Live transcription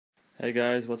Hey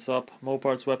guys, what's up?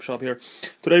 Moparts-webshop here.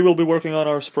 Today we'll be working on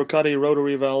our Sprocatti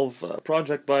Rotary Valve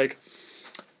project bike.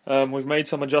 We've made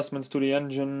some adjustments to the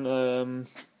engine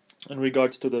in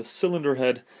regards to the cylinder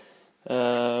head.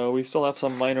 We still have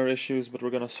some minor issues, but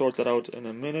we're going to sort that out in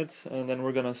a minute, and then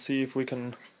we're going to see if we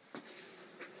can,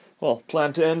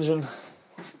 plant the engine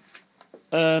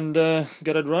and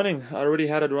get it running. I already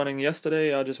had it running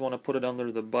yesterday. I just want to put it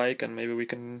under the bike and maybe we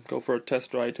can go for a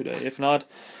test ride today. If not,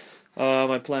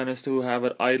 my plan is to have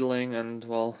it idling and,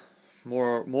 more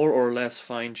or less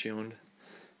fine-tuned.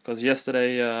 Because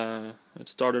yesterday it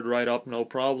started right up, no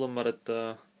problem, but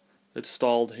it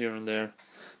stalled here and there.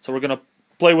 So we're gonna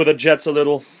play with the jets a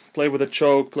little, play with the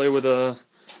choke, play with the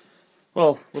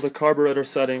with the carburator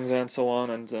settings and so on,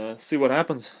 and see what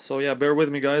happens. So yeah, bear with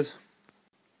me, guys.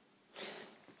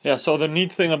 Yeah, so the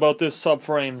neat thing about this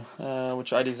subframe,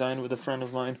 which I designed with a friend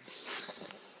of mine,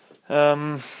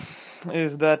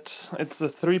 is that it's a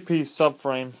three-piece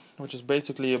subframe, which is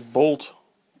basically a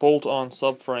bolt-on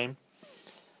subframe,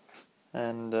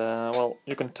 and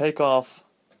you can take off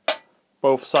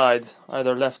both sides,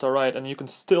 either left or right, and you can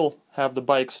still have the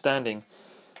bike standing.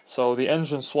 So the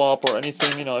engine swap or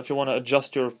anything, if you want to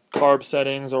adjust your carb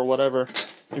settings or whatever,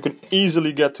 you can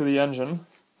easily get to the engine.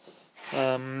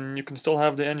 You can still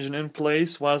have the engine in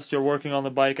place whilst you're working on the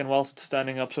bike and whilst it's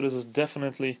standing up. So this is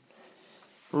definitely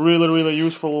really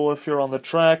useful if you're on the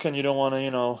track and you don't want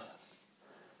to,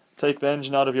 take the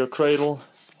engine out of your cradle,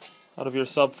 out of your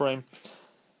subframe,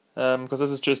 because this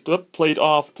is just plate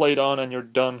off, plate on, and you're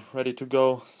done, ready to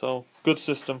go. So good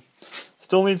system.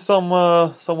 Still needs some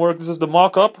work. This is the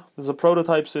mock-up. This is a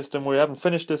prototype system. We haven't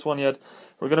finished this one yet.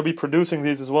 We're going to be producing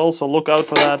these as well, so look out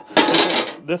for that.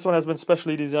 This one has been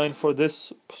specially designed for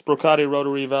this Sprocatti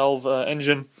Rotary Valve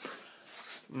engine.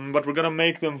 But we're gonna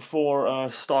make them for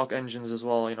stock engines as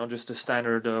well, just the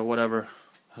standard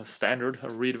standard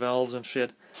reed valves and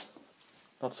shit.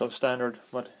 Not so standard,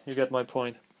 but you get my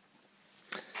point.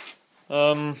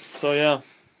 So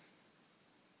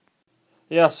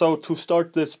to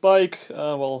start this bike,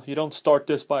 you don't start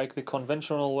this bike the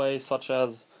conventional way, such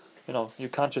as, you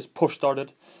can't just push start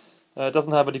it. It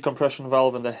doesn't have a decompression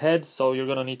valve in the head, so you're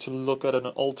gonna need to look at an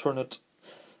alternate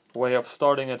way of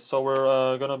starting it. So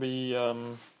we're gonna be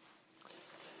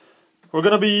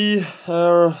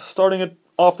starting it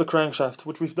off the crankshaft,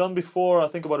 which we've done before. I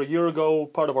think about a year ago,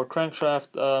 part of our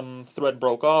crankshaft thread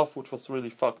broke off, which was really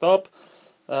fucked up.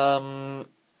 Now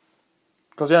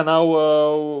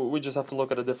we just have to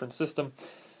look at a different system.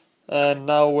 And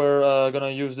now we're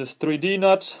gonna use this 3D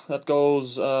nut that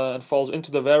goes and falls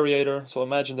into the variator. So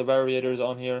imagine the variator is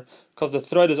on here, because the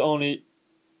thread only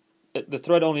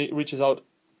reaches out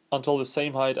until the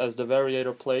same height as the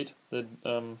variator plate, the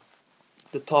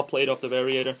top plate of the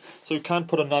variator. So you can't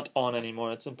put a nut on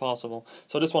anymore. It's impossible.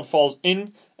 So this one falls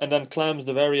in and then clams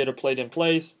the variator plate in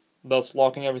place, thus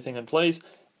locking everything in place.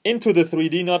 Into the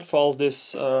 3D nut falls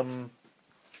this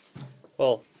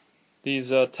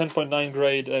these 10.9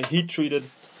 grade heat-treated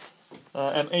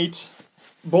M8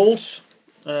 bolts,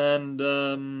 and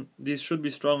these should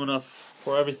be strong enough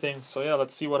for everything. So yeah,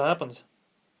 let's see what happens.